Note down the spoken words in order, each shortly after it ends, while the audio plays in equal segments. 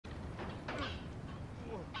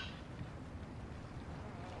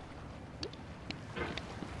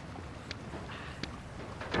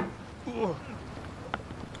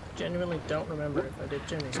Genuinely don't remember if I did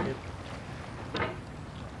chimney skip. I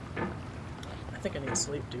think I need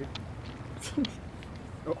sleep, dude.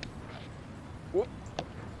 Oh. Whoop.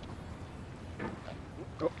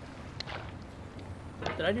 Oh.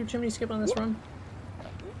 Did I do chimney skip on this run?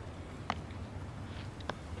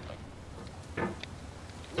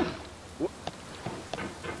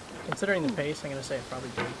 Considering the pace, I'm gonna say I probably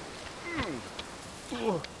did.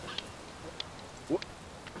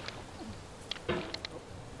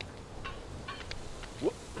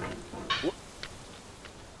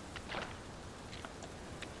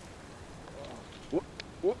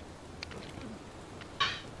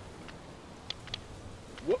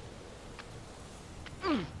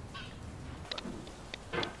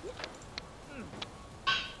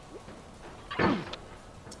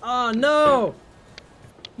 Oh no!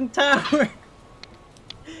 Tower!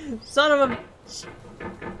 Son of a...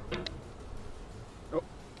 Oh.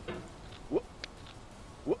 Whoop.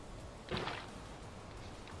 Whoop.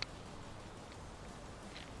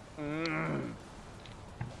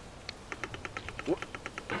 Whoop.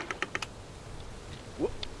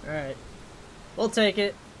 Whoop. Alright. We'll take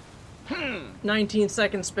it.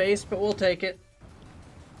 19-second space, but we'll take it.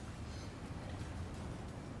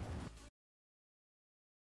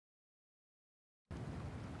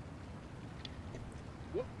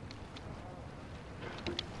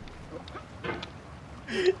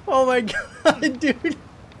 Oh my god, dude!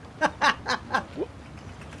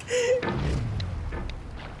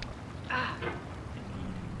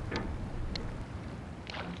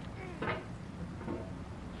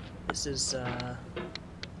 This is,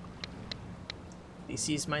 this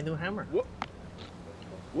is my new hammer. Whoop.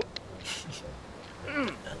 Whoop.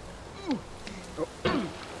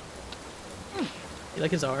 You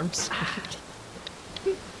like his arms?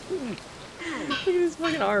 Look at his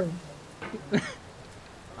fucking arm.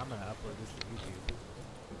 I'm gonna upload this to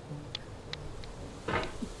YouTube.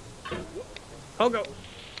 Oh go!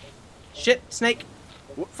 Shit, snake!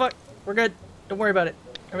 Fuck, we're good. Don't worry about it.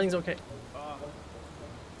 Everything's okay.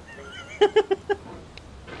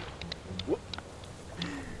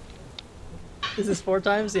 Is this 4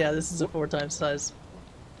 times? Yeah, this is a 4 times size.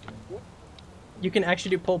 You can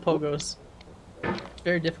actually do pole pogos. It's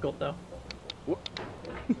very difficult though.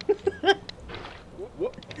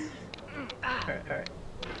 Alright, alright.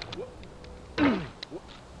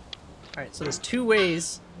 Alright, so there's 2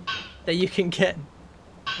 ways that you can get...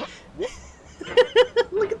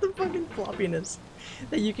 Look at the fucking floppiness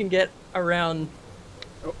that you can get around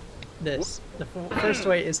this. The first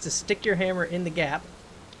way is to stick your hammer in the gap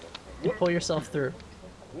and pull yourself through.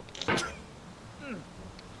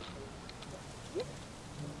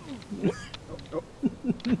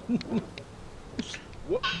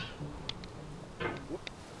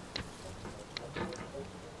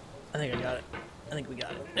 I think I got it. I think we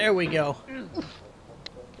got it. There we go.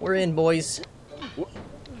 We're in, boys.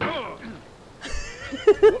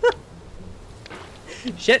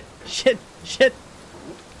 Shit, shit, shit.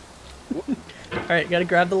 Alright, gotta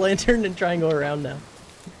grab the lantern and try and go around now.